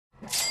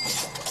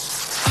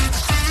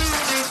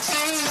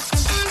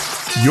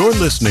You're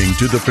listening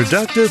to the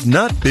Productive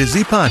Not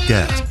Busy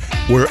podcast,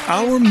 where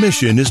our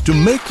mission is to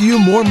make you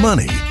more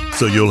money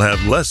so you'll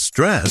have less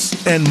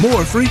stress and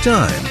more free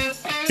time.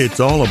 It's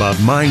all about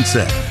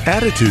mindset,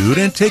 attitude,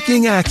 and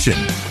taking action.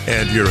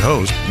 And your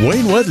host,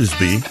 Wayne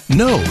Weathersby,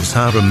 knows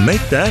how to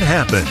make that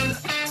happen.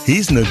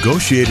 He's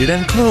negotiated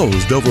and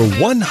closed over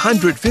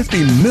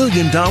 $150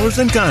 million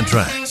in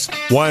contracts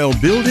while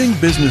building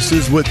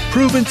businesses with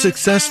proven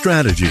success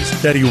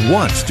strategies that he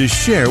wants to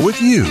share with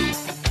you.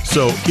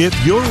 So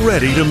if you're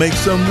ready to make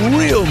some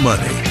real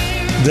money,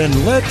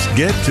 then let's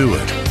get to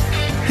it.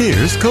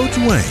 Here's Coach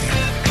Wayne.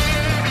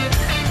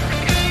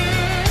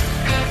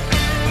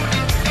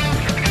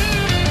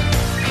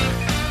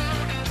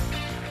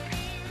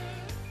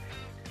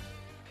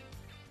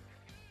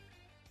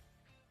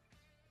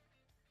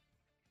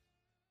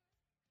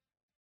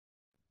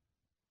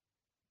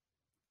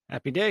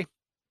 Happy day.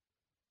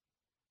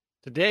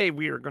 Today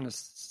we are going to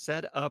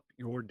set up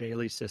your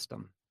daily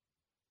system.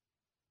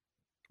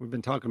 We've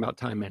been talking about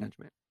time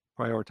management,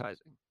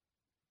 prioritizing.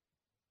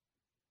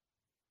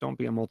 Don't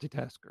be a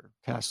multitasker,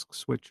 task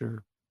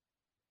switcher.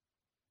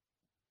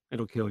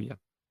 It'll kill you.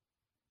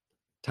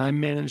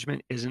 Time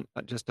management isn't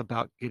just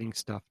about getting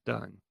stuff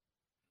done.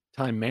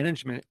 Time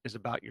management is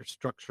about your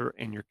structure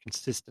and your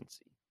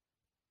consistency,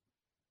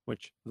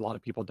 which a lot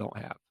of people don't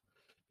have.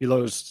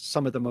 Below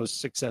some of the most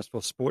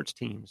successful sports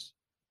teams,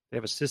 they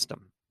have a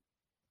system.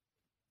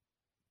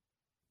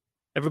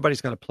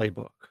 Everybody's got a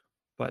playbook,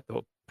 but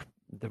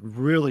the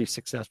really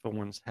successful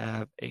ones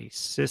have a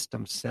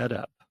system set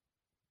up,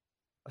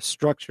 a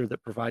structure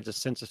that provides a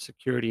sense of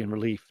security and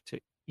relief to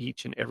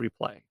each and every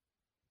play.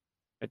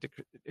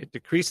 It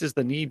decreases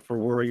the need for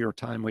worry or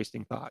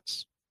time-wasting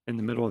thoughts in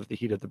the middle of the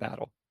heat of the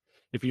battle.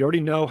 If you already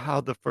know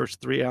how the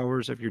first 3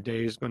 hours of your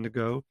day is going to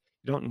go,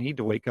 you don't need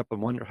to wake up and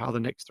wonder how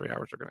the next 3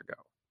 hours are going to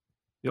go.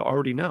 You'll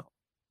already know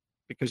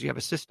because you have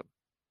a system.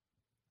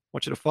 I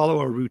want you to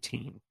follow a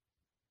routine.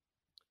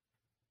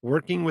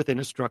 Working within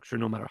a structure,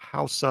 no matter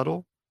how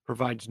subtle,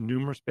 provides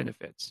numerous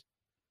benefits.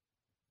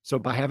 So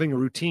by having a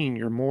routine,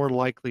 you're more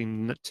likely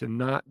to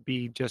not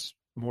be just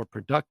more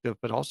productive,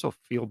 but also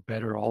feel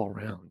better all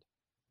around.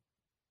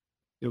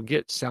 You'll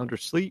get sounder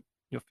sleep,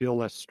 you'll feel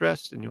less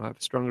stressed, and you'll have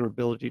a stronger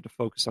ability to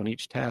focus on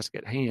each task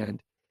at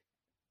hand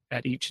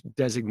at each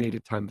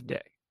designated time of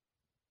day.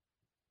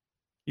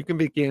 You can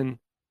begin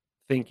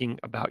thinking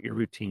about your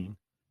routine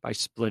by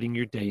splitting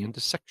your day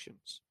into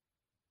sections.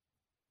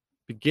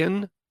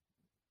 Begin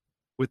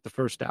with the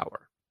first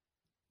hour.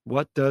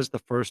 What does the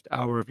first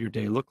hour of your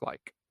day look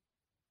like?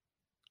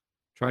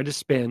 Try to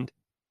spend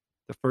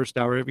the first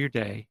hour of your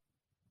day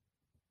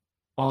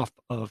off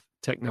of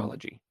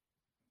technology.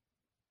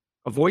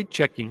 Avoid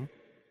checking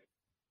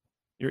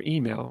your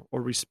email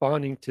or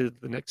responding to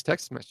the next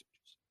text messages.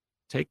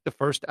 Take the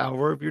first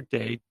hour of your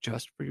day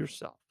just for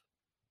yourself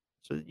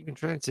so that you can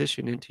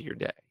transition into your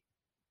day.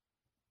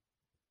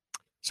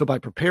 So by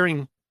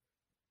preparing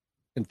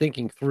and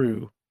thinking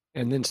through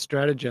and then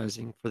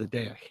strategizing for the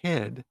day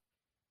ahead,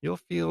 you'll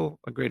feel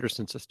a greater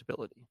sense of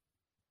stability.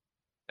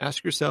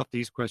 Ask yourself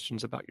these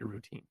questions about your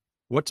routine.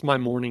 What's my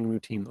morning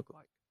routine look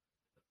like?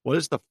 What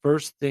is the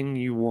first thing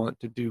you want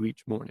to do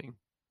each morning?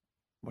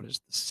 What is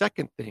the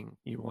second thing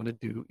you want to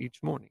do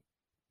each morning?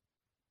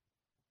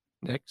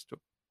 Next,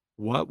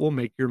 what will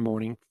make your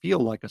morning feel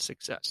like a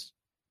success?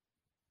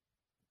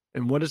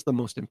 And what is the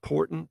most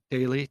important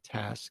daily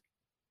task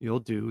you'll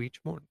do each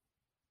morning?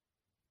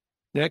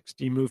 Next,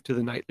 you move to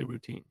the nightly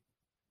routine.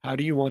 How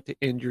do you want to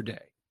end your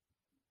day?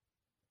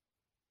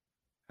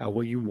 How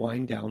will you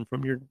wind down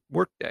from your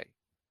work day?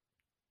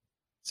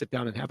 Sit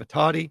down and have a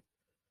toddy.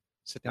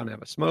 Sit down and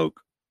have a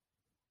smoke.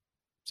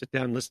 Sit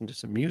down and listen to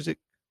some music.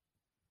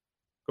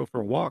 Go for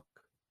a walk.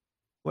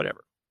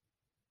 Whatever.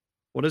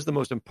 What is the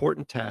most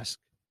important task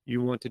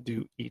you want to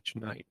do each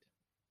night?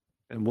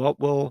 And what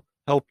will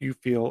help you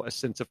feel a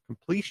sense of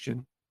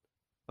completion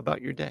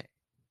about your day?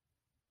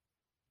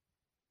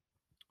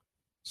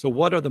 So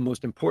what are the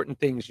most important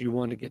things you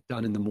want to get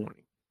done in the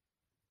morning?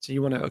 So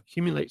you want to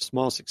accumulate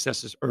small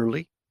successes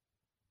early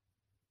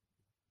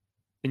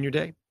in your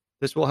day.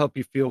 This will help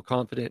you feel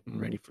confident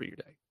and ready for your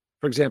day.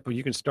 For example,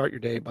 you can start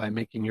your day by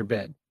making your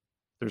bed.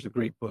 There's a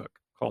great book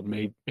called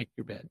Make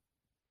Your Bed.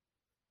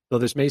 Though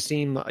this may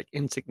seem like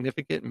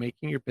insignificant,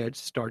 making your bed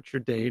starts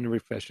your day in a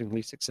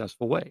refreshingly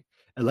successful way.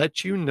 It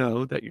lets you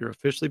know that you're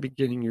officially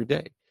beginning your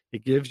day.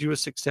 It gives you a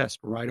success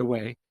right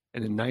away,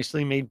 and a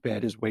nicely made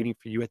bed is waiting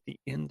for you at the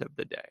end of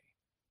the day.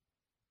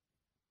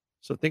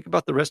 So think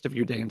about the rest of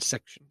your day in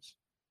sections.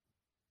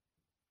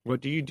 What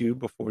do you do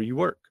before you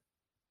work?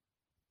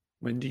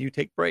 When do you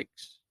take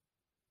breaks?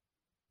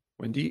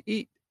 When do you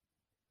eat?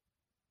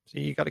 So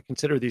you got to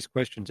consider these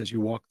questions as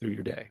you walk through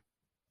your day.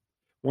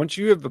 Once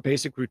you have a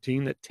basic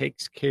routine that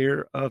takes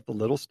care of the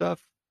little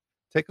stuff,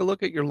 take a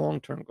look at your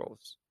long-term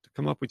goals to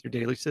come up with your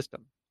daily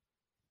system.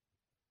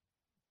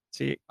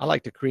 See, I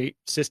like to create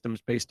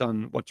systems based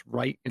on what's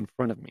right in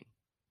front of me.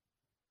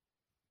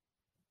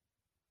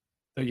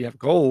 So you have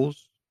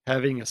goals,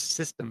 having a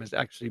system is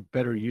actually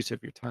better use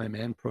of your time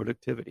and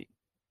productivity.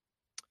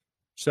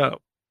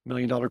 So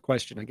Million-dollar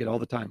question I get all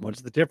the time. What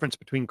is the difference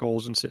between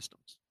goals and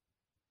systems?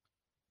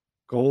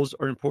 Goals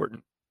are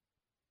important.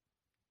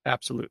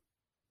 Absolute.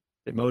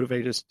 They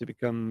motivate us to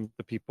become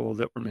the people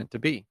that we're meant to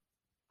be.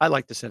 I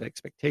like to set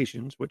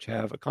expectations, which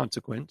have a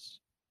consequence,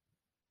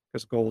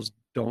 because goals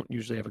don't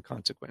usually have a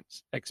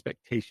consequence.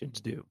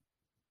 Expectations do.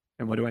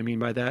 And what do I mean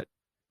by that?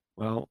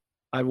 Well,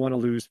 I want to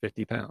lose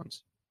 50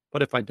 pounds.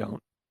 But if I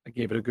don't, I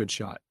gave it a good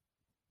shot.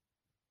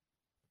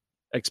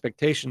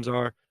 Expectations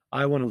are,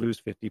 I want to lose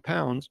 50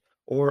 pounds,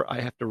 or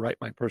I have to write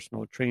my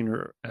personal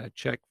trainer a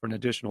check for an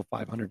additional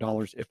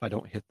 $500 if I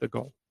don't hit the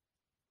goal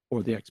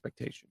or the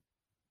expectation.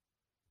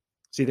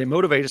 See, they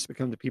motivate us to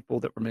become the people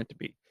that we're meant to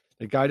be.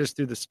 They guide us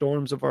through the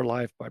storms of our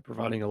life by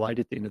providing a light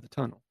at the end of the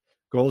tunnel.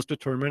 Goals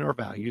determine our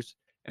values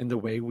and the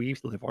way we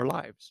live our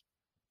lives.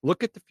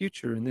 Look at the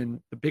future and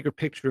then the bigger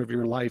picture of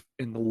your life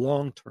in the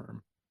long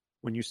term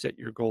when you set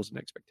your goals and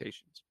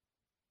expectations.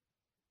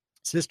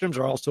 Systems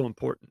are also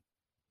important.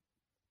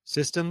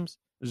 Systems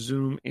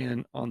zoom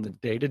in on the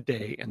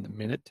day-to-day and the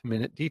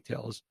minute-to-minute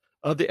details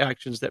of the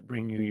actions that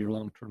bring you your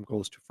long-term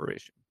goals to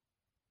fruition.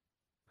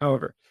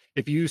 However,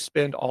 if you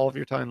spend all of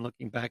your time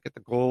looking back at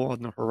the goal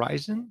on the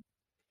horizon,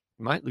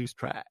 you might lose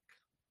track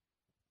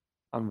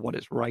on what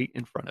is right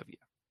in front of you.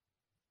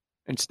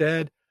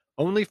 Instead,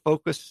 only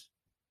focus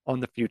on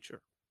the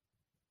future.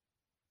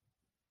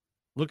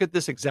 Look at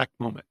this exact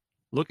moment.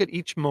 Look at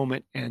each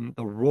moment and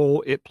the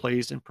role it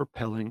plays in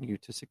propelling you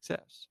to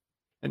success.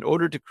 In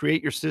order to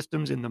create your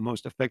systems in the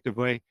most effective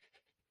way,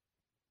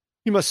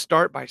 you must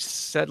start by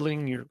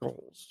settling your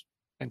goals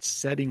and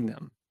setting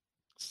them.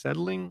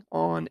 Settling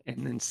on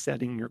and then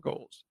setting your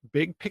goals.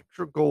 Big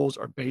picture goals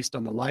are based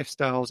on the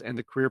lifestyles and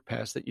the career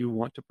paths that you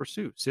want to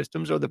pursue.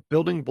 Systems are the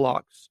building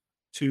blocks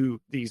to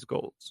these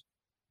goals.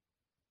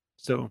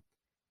 So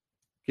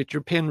get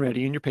your pen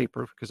ready and your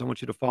paper because I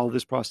want you to follow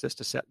this process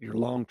to set your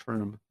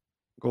long-term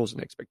goals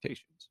and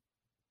expectations.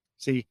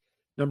 See,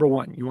 number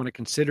one, you want to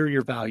consider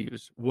your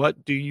values.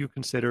 What do you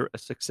consider a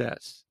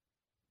success?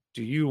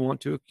 Do you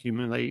want to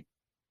accumulate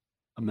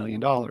 $1 million?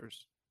 Do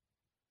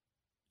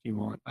you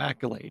want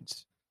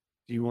accolades?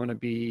 Do you want to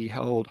be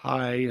held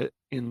high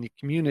in the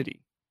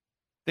community?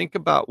 Think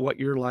about what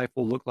your life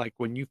will look like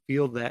when you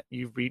feel that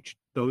you've reached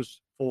those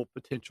full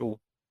potential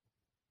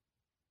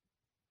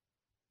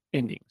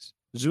endings.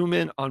 Zoom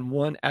in on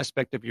one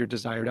aspect of your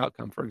desired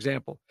outcome. For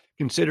example,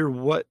 consider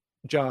what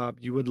job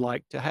you would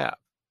like to have.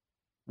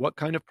 What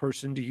kind of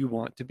person do you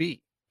want to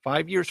be?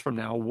 5 years from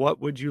now, what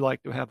would you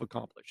like to have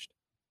accomplished?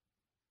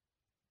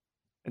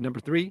 And number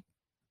three,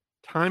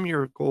 time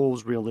your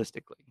goals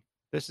realistically.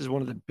 This is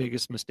one of the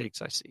biggest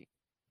mistakes I see.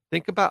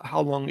 Think about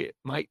how long it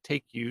might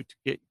take you to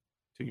get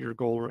to your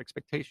goal or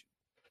expectation.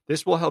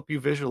 This will help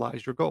you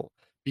visualize your goal.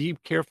 Be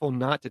careful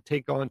not to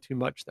take on too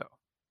much, though.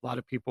 A lot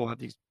of people have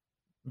these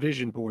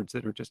vision boards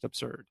that are just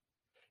absurd.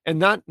 And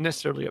not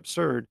necessarily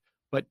absurd,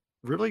 but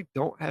really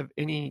don't have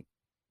any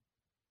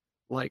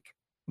like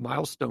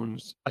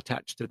milestones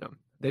attached to them.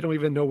 They don't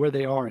even know where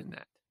they are in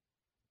that.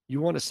 You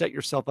want to set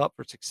yourself up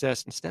for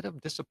success instead of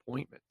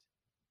disappointment.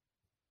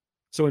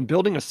 So in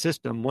building a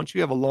system, once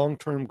you have a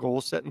long-term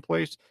goal set in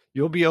place,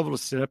 you'll be able to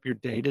set up your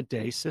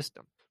day-to-day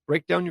system.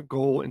 Break down your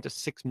goal into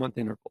 6-month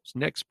intervals.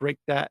 Next, break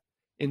that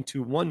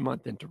into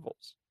 1-month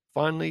intervals.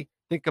 Finally,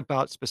 think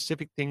about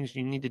specific things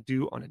you need to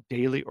do on a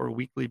daily or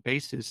weekly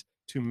basis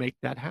to make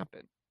that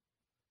happen.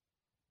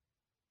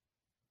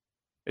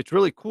 It's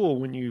really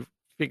cool when you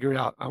figure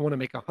out, I want to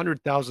make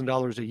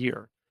 $100,000 a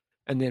year,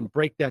 and then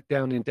break that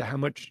down into how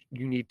much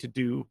you need to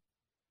do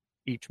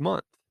each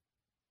month.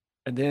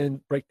 And then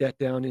break that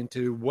down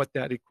into what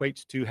that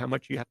equates to, how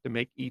much you have to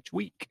make each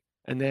week.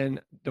 And then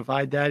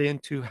divide that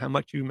into how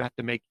much you have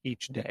to make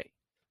each day.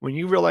 When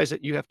you realize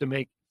that you have to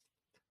make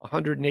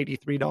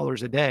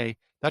 $183 a day,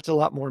 that's a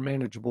lot more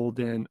manageable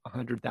than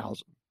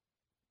 $100,000.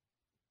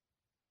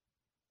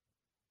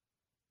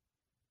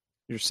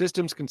 Your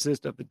systems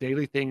consist of the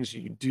daily things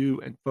you do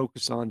and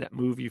focus on that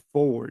move you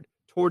forward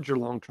towards your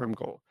long-term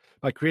goal.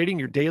 By creating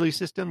your daily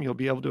system, you'll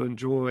be able to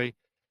enjoy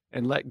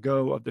and let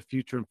go of the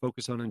future and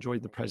focus on enjoying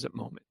the present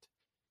moment.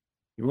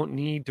 You won't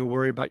need to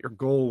worry about your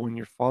goal when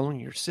you're following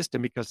your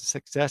system because the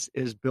success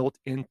is built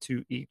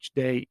into each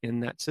day in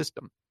that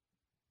system.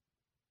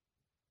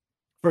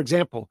 For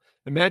example,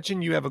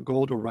 imagine you have a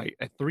goal to write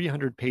a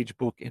 300-page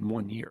book in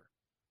 1 year.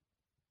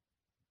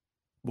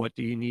 What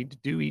do you need to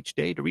do each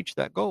day to reach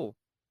that goal?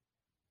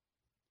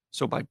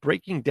 So by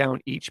breaking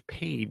down each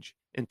page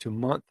into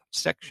month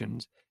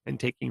sections and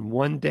taking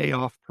 1 day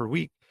off per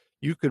week,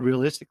 you could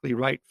realistically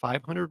write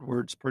 500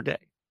 words per day.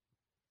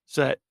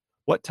 So at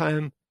what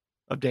time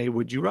of day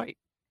would you write?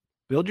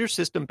 Build your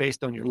system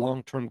based on your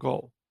long-term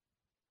goal.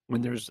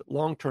 When there's a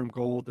long-term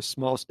goal, the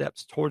small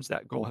steps towards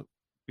that goal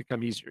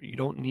become easier. You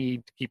don't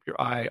need to keep your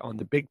eye on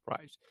the big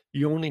prize.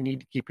 You only need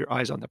to keep your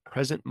eyes on the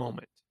present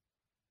moment.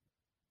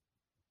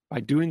 By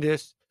doing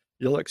this,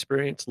 you'll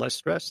experience less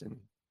stress and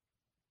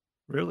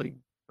really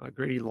a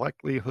great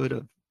likelihood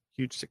of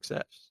huge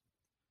success.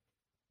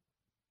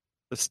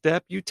 The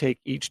step you take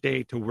each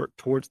day to work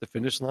towards the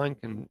finish line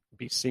can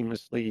be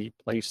seamlessly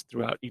placed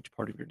throughout each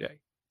part of your day.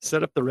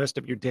 Set up the rest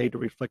of your day to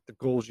reflect the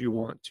goals you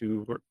want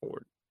to work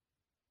forward.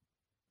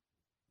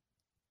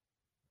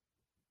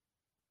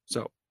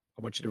 So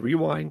I want you to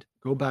rewind,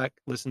 go back,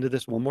 listen to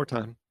this one more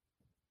time.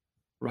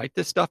 Write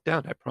this stuff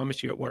down. I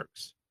promise you it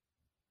works.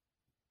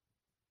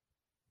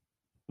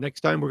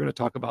 Next time, we're going to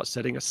talk about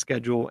setting a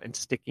schedule and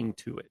sticking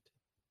to it.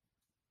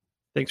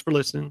 Thanks for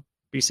listening.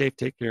 Be safe.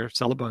 Take care.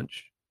 Sell a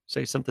bunch.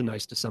 Say something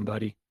nice to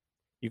somebody.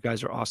 You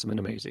guys are awesome and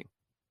amazing.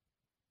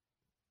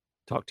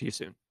 Talk to you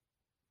soon.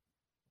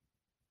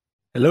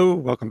 Hello.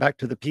 Welcome back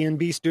to the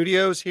PNB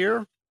Studios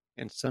here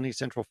in sunny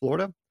Central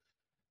Florida.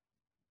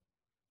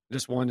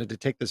 Just wanted to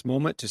take this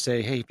moment to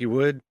say, hey, if you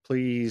would,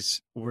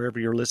 please, wherever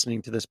you're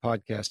listening to this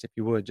podcast, if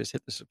you would, just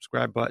hit the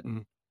subscribe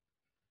button.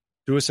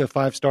 Do us a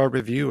 5-star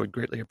review. I'd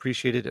greatly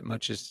appreciate it. As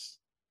much as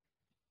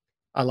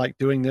I like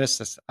doing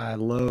this, I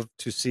love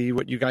to see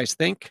what you guys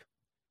think.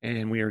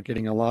 And we are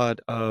getting a lot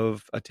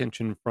of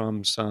attention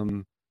from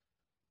some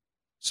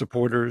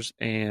supporters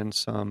and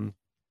some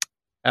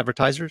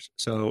advertisers.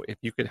 So if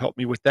you could help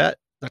me with that,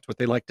 that's what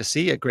they like to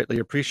see. I greatly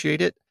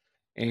appreciate it.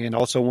 And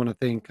also want to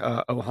thank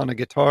Ohana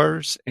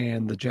Guitars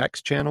and the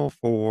Jax channel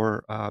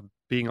for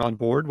being on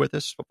board with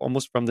us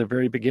almost from the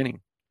very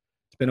beginning.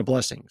 It's been a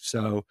blessing.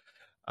 So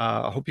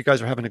I hope you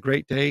guys are having a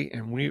great day,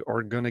 and we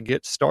are going to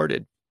get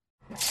started.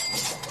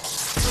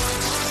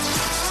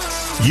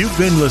 You've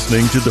been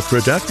listening to the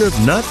Productive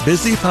Not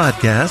Busy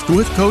podcast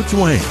with Coach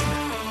Wayne.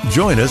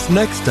 Join us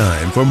next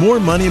time for more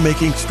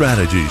money-making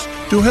strategies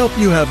to help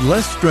you have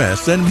less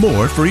stress and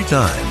more free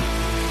time.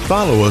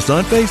 Follow us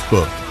on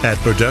Facebook at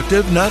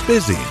Productive Not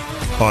Busy,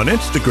 on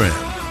Instagram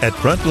at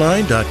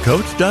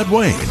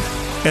frontline.coach.wayne,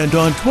 and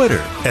on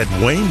Twitter at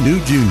Wayne New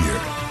Jr.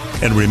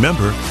 And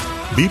remember,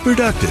 be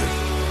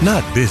productive,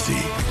 not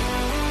busy.